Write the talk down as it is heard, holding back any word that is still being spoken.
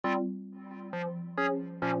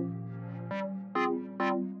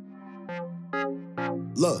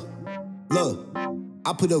Look,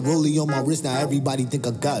 I put a rollie on my wrist, now everybody think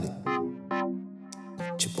I got it.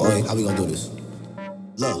 Chapoie, how we gonna do this?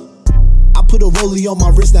 Look, I put a rollie on my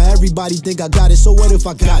wrist, now everybody think I got it. So what if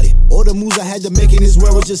I got it? All the moves I had to make in this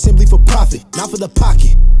world was just simply for profit, not for the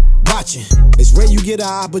pocket. Watching, it's rare you get an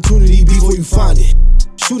opportunity before you find it.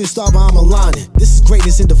 Shooting star, but I'm aligning. This is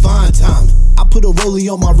greatness in divine timing. I put a rollie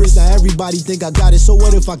on my wrist, now everybody think I got it. So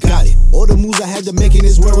what if I got it? All the moves I had to make in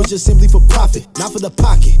this world was just simply for profit, not for the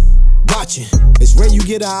pocket. Watching, it's rare you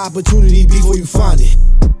get an opportunity before you find it.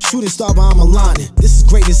 Shooting star, but I'm aligning. This is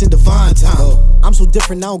greatness in divine time. I'm so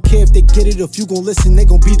different, I don't care if they get it. If you gon' listen, they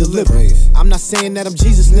gon' be delivered. I'm not saying that I'm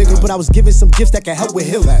Jesus, nigga, but I was given some gifts that can help with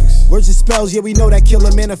healing. Words and spells, yeah, we know that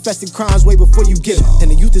killer manifesting crimes way before you get it.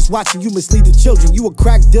 And the youth is watching you mislead the children. You a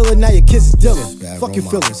crack dealer, now your kids is dealing. Fuck your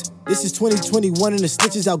feelings. This is 2021 and the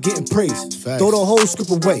snitches out getting praised. Throw the whole script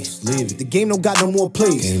away. The game don't got no more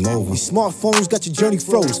plays. These smartphones got your journey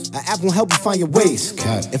froze. An app won't help you find your ways.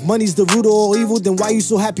 If money's the root of all evil, then why you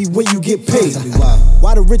so happy when you get paid?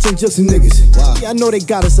 Why the rich ain't just some niggas? Yeah, I know they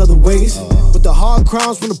got us other ways, but the hard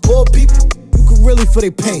crimes from the poor people, you can really feel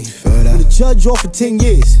their pain. When the judge offered 10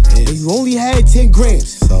 years, and you only had 10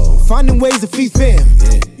 grams, finding ways to feed fam.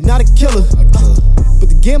 You're not a killer, but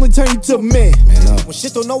the gambling turned you to a man. When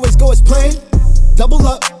shit don't always go as planned, double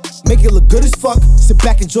up, make it look good as fuck, sit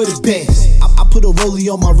back, enjoy the bands. I put a rollie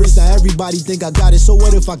on my wrist, now everybody think I got it. So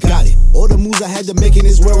what if I got it? All the moves I had to make in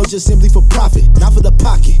this world was just simply for profit, not for the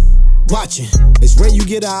pocket. Watching, it's rare you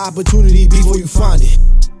get an opportunity before you find it.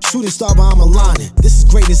 Shooting star, but I'm aligning. This is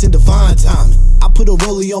greatness in divine timing. I put a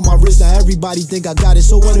rollie on my wrist, now everybody think I got it.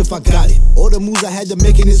 So what if I got it? All the moves I had to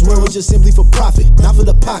make in this world was just simply for profit, not for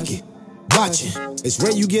the pocket. Watching, it's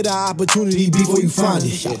rare you get an opportunity before you find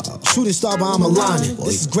it. Shooting star, but I'm aligning.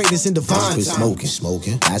 This is greatness in divine time.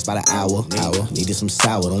 Smoking, last by the hour. Needed some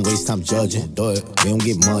sour, don't waste time judging. We don't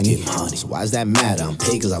get money, so why does that matter? I'm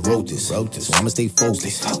paid cause I wrote this, so I'ma stay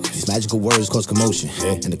focused. These magical words cause commotion,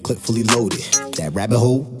 and the clip fully loaded. That rabbit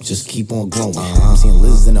hole, just keep on growing. I'm seeing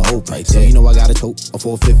lizards in the hope right there. You know I got a tote, a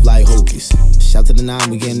 4/5 like Hocus. Shout to the 9,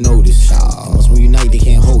 we getting noticed. And once we unite, they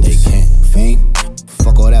can't hold us. Fame,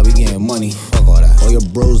 fuck all that, we getting money. Fuck all that. All your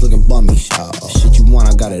bros looking bummy. Shit you want,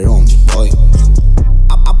 I got it on me, boy.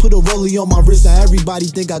 I put a rollie on my wrist, now everybody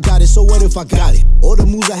think I got it. So what if I got it? All the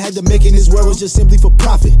moves I had to make in this world was just simply for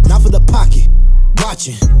profit, not for the pocket.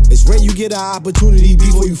 Watching, it's rare you get an opportunity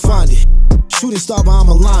before you find it. Shooting star, but I'm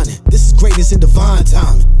aligning. This is greatness in divine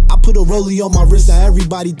timing. I put a rollie on my wrist, now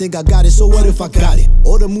everybody think I got it. So what if I got it?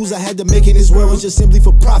 All the moves I had to make in this world was just simply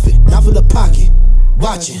for profit, not for the pocket.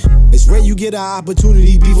 Watching, it's rare you get an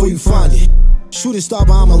opportunity before you find it. Shooting star,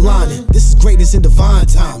 but I'm aligning. This is greatness in divine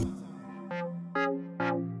time.